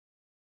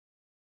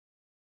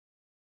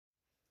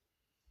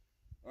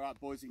Alright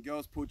boys and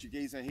girls,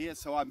 Portugueser here.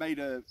 So I made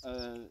a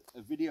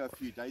video a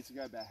few days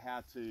ago about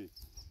how to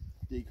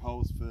dig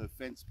holes for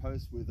fence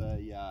posts with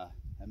a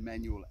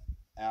manual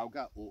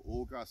auger or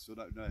auger. I still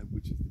don't know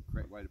which is the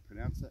correct way to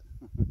pronounce it.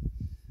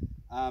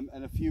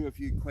 And a few of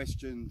you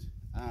questioned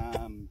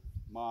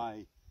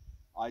my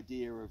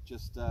idea of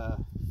just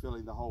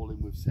filling the hole in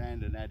with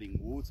sand and adding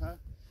water,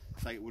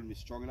 saying it wouldn't be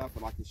strong enough,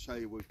 and I can show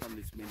you we've done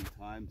this many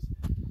times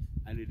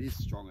and it is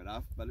strong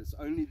enough, but it's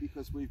only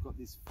because we've got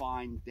this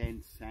fine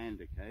dense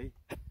sand, okay,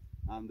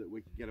 that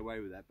we can get away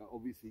with that. But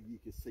obviously you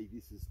can see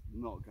this is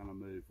not going to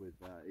move with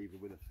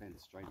even with a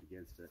fence straight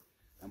against it,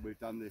 and we've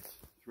done this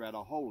throughout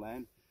our whole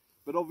land.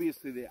 But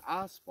obviously there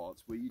are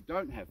spots where you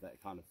don't have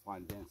that kind of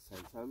fine dense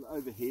sand. So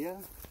over here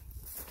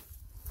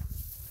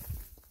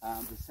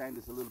the sand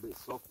is a little bit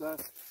softer,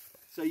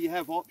 so you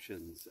have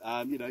options.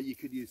 You know, you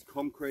could use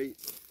concrete,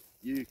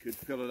 you could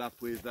fill it up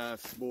with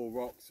small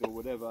rocks or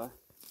whatever,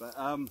 but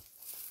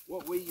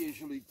what we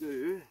usually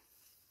do,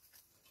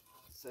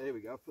 so here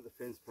we go, put the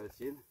fence post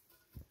in,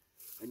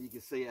 and you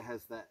can see it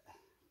has that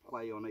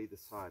play on either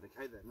side,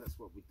 okay, then that's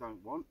what we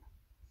don't want.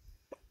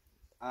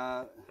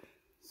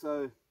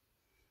 So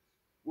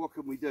what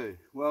can we do?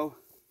 Well,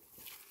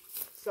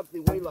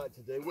 something we like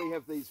to do, we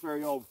have these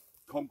very old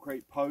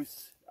concrete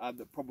posts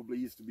that probably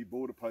used to be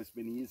border posts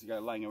many years ago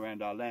laying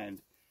around our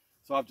land.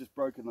 So I've just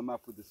broken them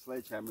up with the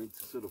sledgehammer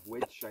into sort of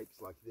wedge shapes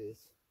like this.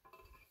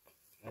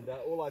 And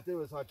all I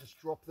do is I just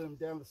drop them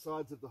down the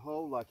sides of the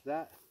hole like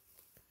that.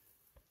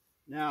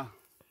 Now,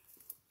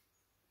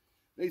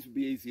 these would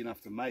be easy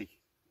enough to make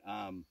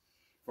from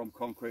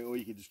concrete, or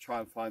you can just try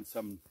and find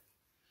some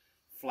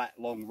flat,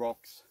 long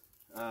rocks.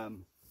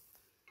 Most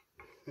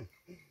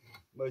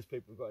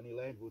people who've got any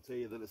land will tell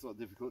you that it's not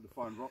difficult to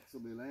find rocks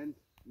on their land.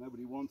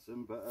 Nobody wants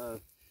them, but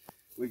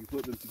we can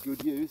put them to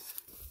good use.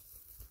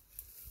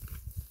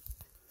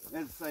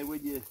 As I say,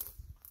 when you're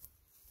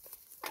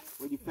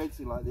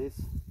fencing like this,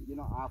 you're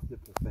not after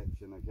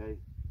perfection, okay?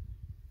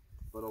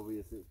 But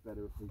obviously it's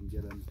better if we can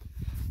get them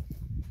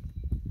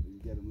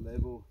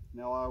level.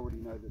 Now I already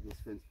know that this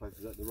fence post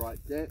is at the right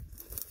depth.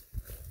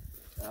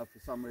 For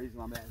some reason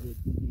I'm out here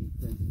digging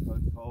fence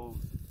post holes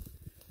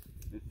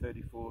in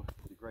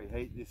 34-degree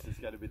heat. This is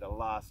going to be the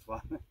last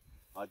one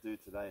I do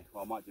today.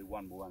 Well, I might do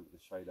one more under the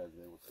shade over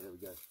there. We'll see. There we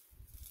go.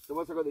 So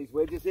once I've got these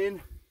wedges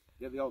in,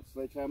 get the old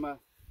sledgehammer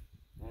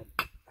and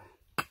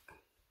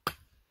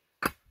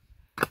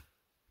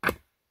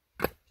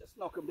just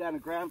knock them down a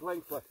ground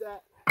length like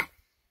that.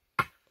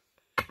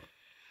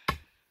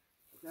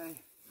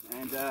 Okay,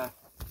 and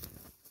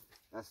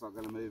that's not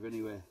going to move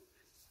anywhere.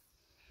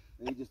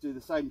 And you just do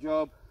the same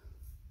job.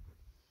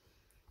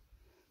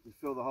 You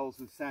fill the holes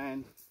with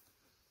sand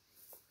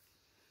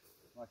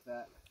like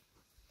that.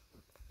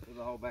 Fill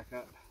the hole back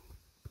up.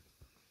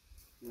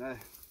 You know,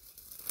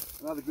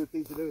 another good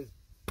thing to do is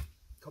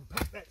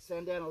compact that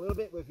sand down a little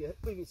bit with your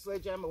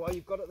sledgehammer while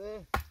you've got it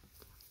there.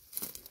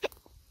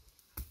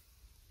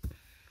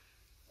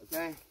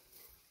 Okay.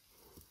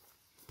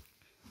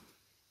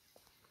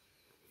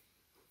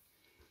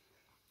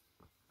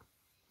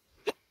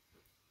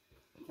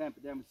 Tamp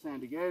it down with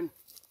sand again.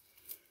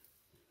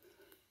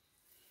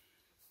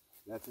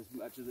 That's as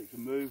much as it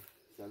can move,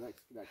 so that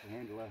can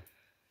handle a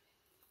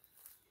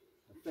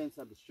fence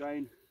under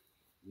strain,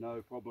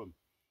 no problem.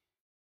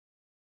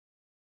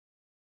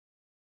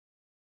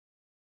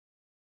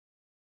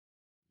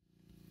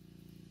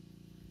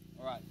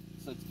 Alright,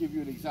 so to give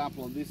you an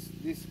example on this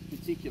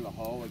particular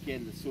hole,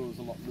 again the soil is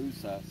a lot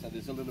looser, so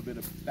there's a little bit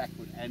of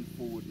backward and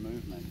forward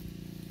movement.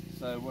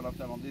 So what I've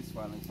done on this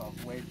one is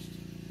I've wedged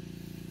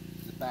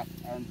the back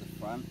and the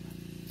front.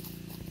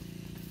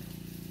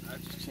 I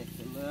just check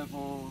the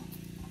level.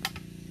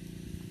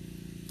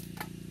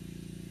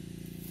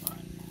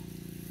 Right.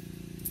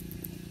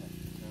 Okay,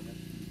 so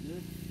that's pretty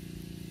good.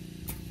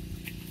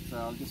 So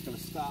I'm just going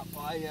to start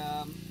by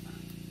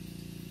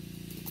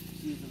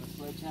using the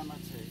sledgehammer to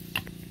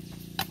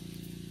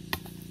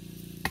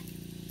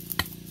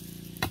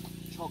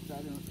chock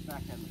that in at the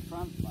back and the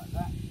front like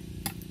that.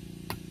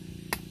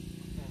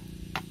 Okay.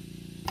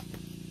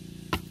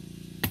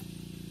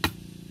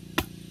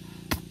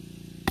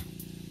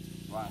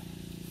 Right,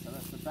 so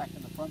that's the back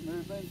and the front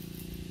movement.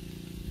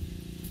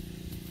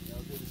 Now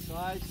I'll do the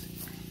sides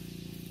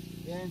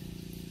again.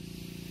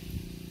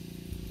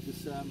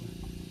 Just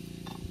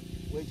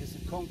wedges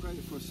of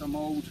concrete for some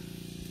old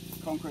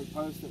concrete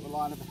posts that were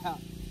lying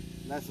about.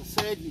 And as I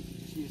said, you can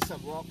just use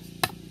some rocks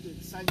to do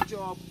the same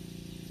job.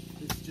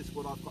 This is just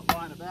what I've got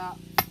lying about.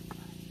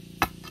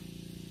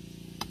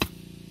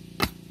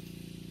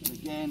 And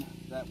again,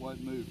 that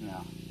won't move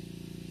now.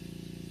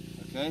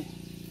 Okay?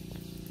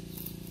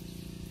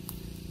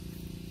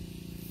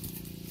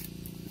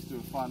 Let's do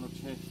a final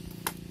check.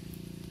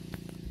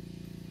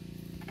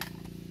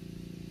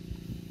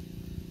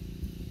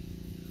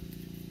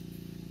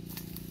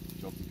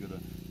 Job to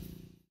good.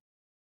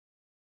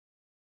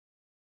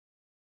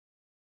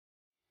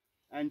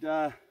 And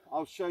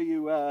I'll show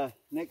you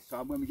next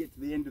time when we get to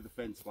the end of the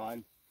fence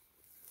line.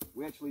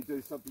 We actually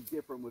do something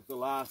different with the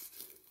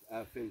last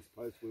fence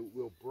post.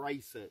 We'll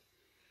brace it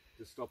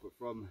to stop it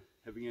from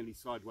having any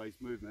sideways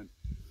movement.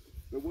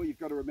 But what you've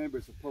got to remember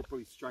is a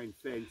properly strained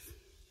fence,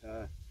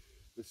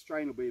 the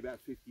strain will be about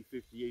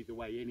 50-50 either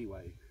way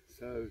anyway,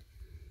 so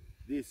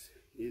this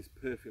is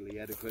perfectly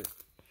adequate.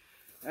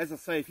 As I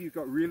say, if you've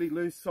got really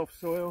loose soft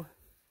soil,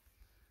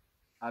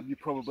 you're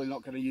probably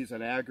not going to use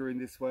an auger in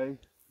this way.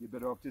 You're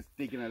better off just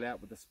digging it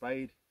out with a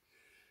spade,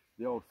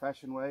 the old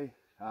fashioned way.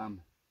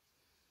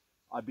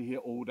 I'd be here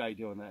all day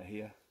doing that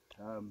here.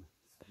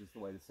 It's just the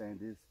way the sand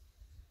is.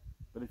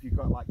 But if you've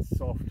got like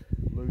soft,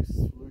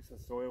 looser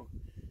soil,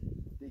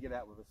 dig it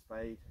out with a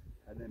spade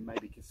and then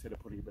maybe consider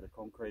putting a bit of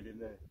concrete in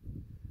there.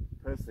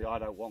 Personally, I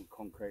don't want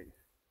concrete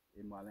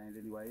in my land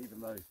anyway, even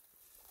though,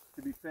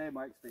 to be fair,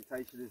 my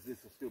expectation is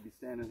this will still be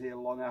standing here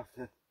long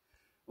after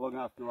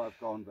I've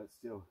gone, but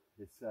still,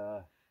 it's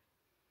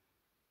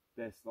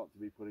best not to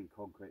be putting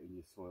concrete in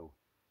your soil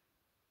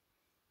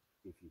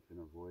if you can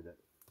avoid it.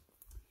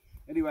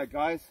 Anyway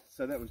guys,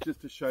 so that was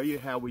just to show you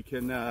how we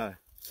can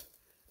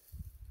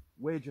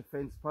wedge a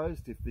fence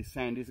post if the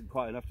sand isn't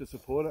quite enough to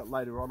support it.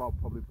 Later on I'll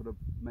probably put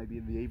maybe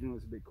in the evening when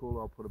it's a bit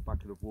cooler, I'll put a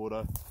bucket of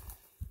water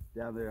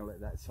down there and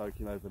let that soak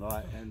in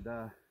overnight, and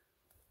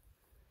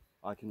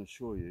I can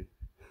assure you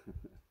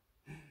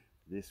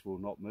this will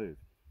not move.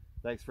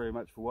 Thanks very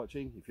much for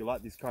watching. If you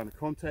like this kind of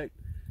content,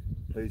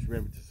 please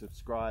remember to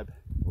subscribe,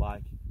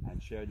 like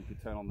and share, and you can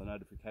turn on the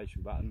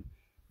notification button.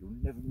 You'll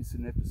never miss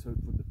an episode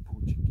from the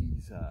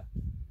Portuguese.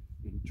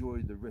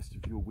 Enjoy the rest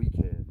of your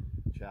weekend.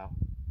 Ciao.